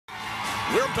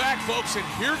We're back, folks, and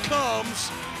here comes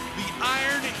the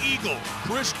Iron Eagle,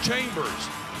 Chris Chambers.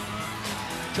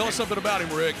 Tell us something about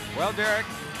him, Rick. Well, Derek,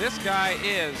 this guy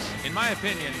is, in my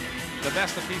opinion, the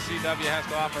best the PCW has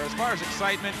to offer. As far as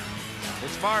excitement,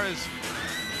 as far as...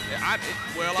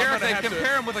 Derek, they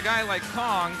compare him with a guy like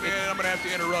Kong. Man, I'm going to have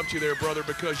to interrupt you there, brother,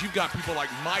 because you've got people like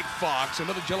Mike Fox,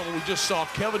 another gentleman we just saw,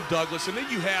 Kevin Douglas, and then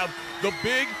you have the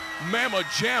big Mama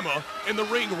Jamma in the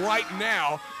ring right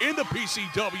now in the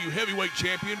PCW heavyweight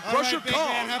champion, Krusher Kong.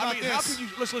 Man, how can you,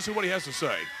 let's listen to what he has to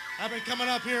say. I've been coming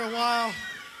up here a while.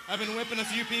 I've been whipping a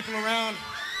few people around.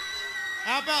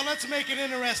 How about let's make it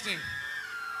interesting?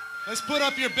 Let's put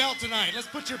up your belt tonight. Let's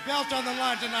put your belt on the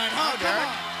line tonight. Huh, Derek?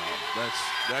 come on.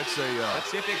 That's a... Let's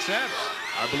see if he accepts.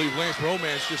 I believe Lance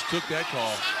Romance just took that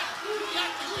call.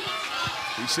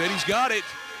 He said he's got it.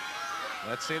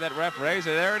 Let's see that ref raise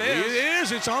it. There it is. It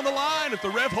is. It's on the line. If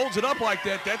the ref holds it up like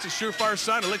that, that's a surefire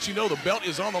sign to let you know the belt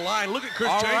is on the line. Look at Chris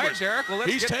Chambers. All right, Derek. Well,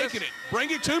 let's He's taking it.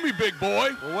 Bring it to me, big boy.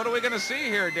 Well, what are we going to see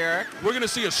here, Derek? We're going to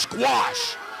see a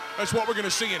squash. That's what we're going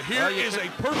to see. And here is a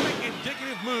perfect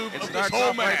indicative move of this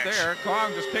whole match. Right there.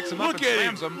 Kong just picks him up and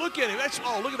slams him. Look at him.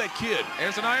 Look at that kid.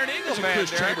 There's an Iron Eagle fan, Chris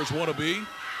Derek. Chambers wannabe.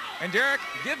 And Derek,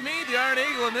 give me the Iron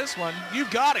Eagle in this one. You've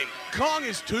got him. Kong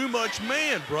is too much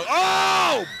man, bro.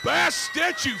 Oh,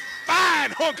 Bastet, you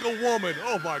fine hunk of woman.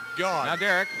 Oh, my God. Now,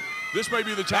 Derek. This may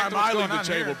be the time I leave the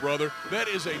table, brother. That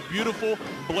is a beautiful,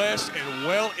 blessed, and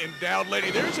well-endowed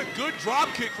lady. There's a good drop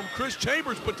kick from Chris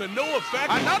Chambers, but to no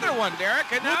effect. Another one, Derek.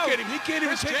 And look at him. He can't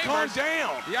even take Kong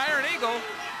down. The Iron Eagle.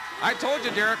 I told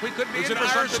you, Derek, we couldn't be in for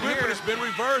something something here. here. It's been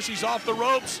reversed. He's off the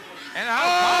ropes. And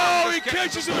how he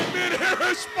catches him in midair.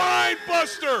 A spine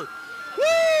buster.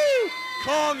 Woo!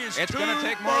 Kong is too much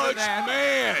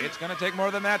man. It's going to take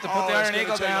more than that to put the Iron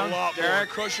Eagle down.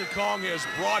 Derek, Krusher Kong has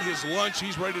brought his lunch.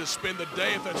 He's ready to spend the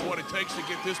day if that's what it takes to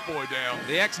get this boy down.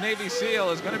 The ex-Navy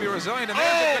SEAL is going to be resilient. And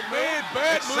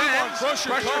bad move on Krusher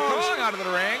Kong out of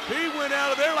the ring. He went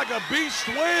out of there like a beast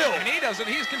whale. And he doesn't.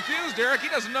 He's confused, Derek. He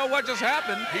doesn't know what just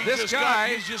happened.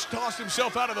 He's just tossed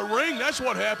himself out of the ring. That's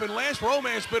what happened. Lance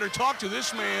Romance better talk to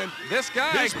this man. This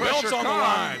guy, his belt's on the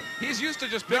line. He's used to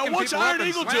just picking people up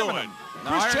and slamming them.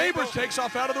 Chris Chambers takes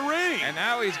off out of the ring. And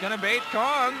now he's going to bait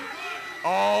Kong.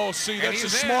 Oh, see, that's a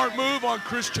smart move on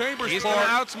Chris Chambers' part. He's going to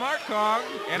outsmart Kong.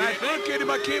 And I think, look at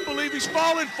him. I can't believe he's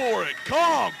falling for it.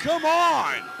 Kong, come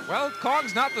on. Well,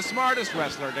 Kong's not the smartest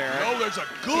wrestler, Derek. No, there's a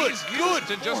good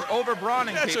to just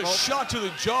over-brawning people. That's a shot to the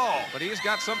jaw. But he's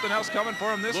got something else coming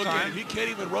for him this time. Look at him. He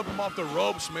can't even rub him off the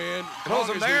ropes, man. Throws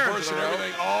him there. Reversing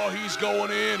everything. Oh, he's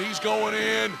going in. He's going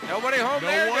in. Nobody home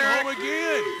there, No one Derek. home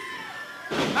again.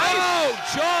 Nice. Oh,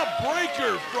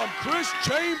 jawbreaker from Chris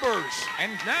Chambers.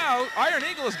 And now Iron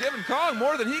Eagle is giving Kong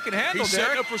more than he can handle, He's Derek.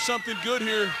 setting up for something good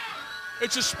here.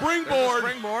 It's a springboard.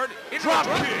 Drop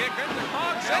kick.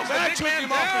 Kong Now that took him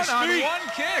off his feet. On one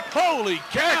kick. Holy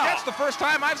cow. Derek, that's the first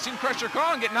time I've seen Krusher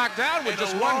Kong get knocked down with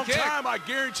just one kick. In a long time, I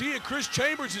guarantee you, Chris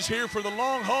Chambers is here for the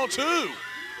long haul, too.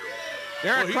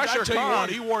 Derek, Krusher Kong,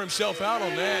 he wore himself out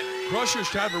on that. Krusher's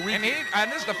trying to and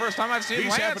this is the first time I've seen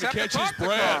Lance having to catch his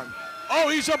breath. Kong. Oh,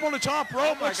 he's up on the top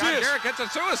rope. What's this? Derek, it's a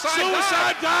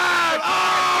suicide dive.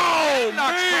 Oh,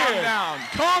 man. Down.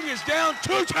 Kong is down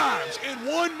 2 times in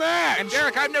one match. And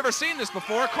Derek, I've never seen this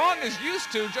before. Kong is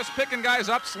used to just picking guys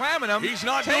up, slamming them. He's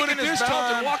not doing it this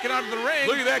time. And walking out of the ring.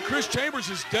 Look at that. Chris Chambers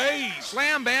is dazed.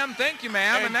 Slam, bam, thank you,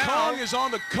 ma'am. And now Kong is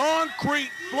on the concrete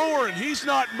floor, and he's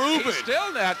not moving. He's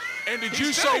still not. And did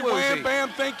you say wham, bam,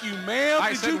 thank you, ma'am?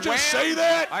 Did you just say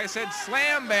that? I said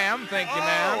slam, bam, thank you,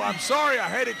 ma'am. Oh, I'm sorry. I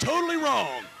had it totally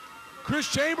wrong.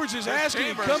 Chris Chambers is asking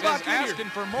him to come back in here.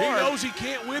 For more. He knows he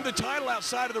can't win the title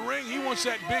outside of the ring. He wants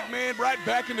that big man right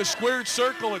back in the squared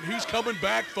circle, and he's coming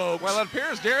back, folks. Well, it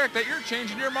appears, Derek, that you're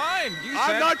changing your mind.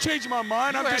 I'm not changing my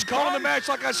mind. I'm just calling the match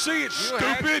like I see it,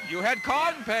 stupid. You had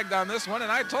Kong pegged on this one,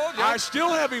 and I told you. I still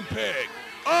have him pegged.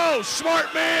 Oh,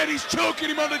 smart man. He's choking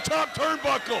him on the top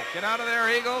turnbuckle. Get out of there,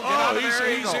 Eagle. Get out of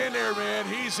there, Eagle. He's in there, man.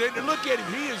 He's in there. Look at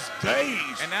him. He is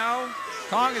dazed. And now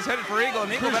Kong is headed for Eagle,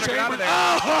 and Eagle better get out of there.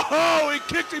 Oh, he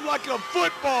kicked him like a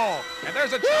football. And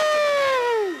there's a chop.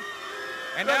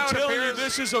 And now I'm telling you,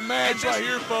 this is a match right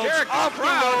here, folks. Derek, off the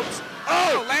ropes.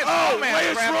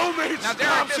 Lance Romance. Now,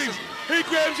 Derek, he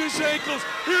grabs his ankles.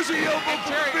 Here's the elbow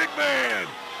from the big man.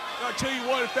 I tell you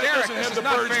what, if that doesn't have the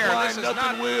birds flying,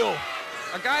 nothing will.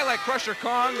 A guy like Krusher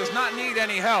Kong does not need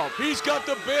any help. He's got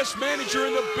the best manager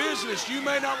in the business. You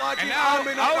may not like him, I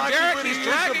may not like Derek, him, but he is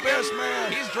the best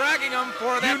man. He's dragging him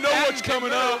for that. You know what's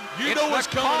coming up. You know what's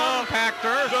coming up.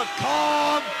 Compactor. The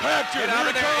compactor. Get out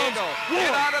of there, Eagle.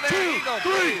 Get out of there, Eagle.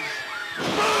 3.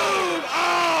 Boom!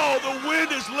 Oh, the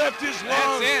wind has left his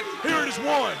lungs. That's it. Here it is, 1.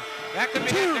 That could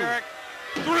be it, Derek.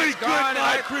 Good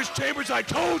night, Chris Chambers. I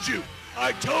told you.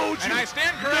 I told you. And I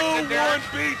stand corrected, No one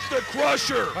beats the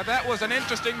Crusher. But that was an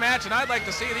interesting match, and I'd like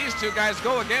to see these two guys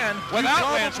go again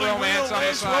without Lance Romance on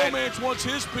the side. Lance Romance wants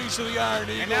his piece of the Iron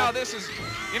Eagle. And now this is,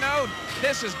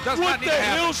 does not need to happen. What the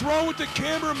hell's wrong with the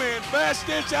cameraman? Fast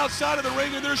Dance outside of the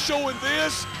ring, and they're showing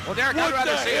this? Well, Derek, what I'd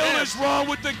rather the see hell this. is wrong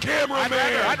with the cameraman?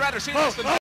 I'd rather see this than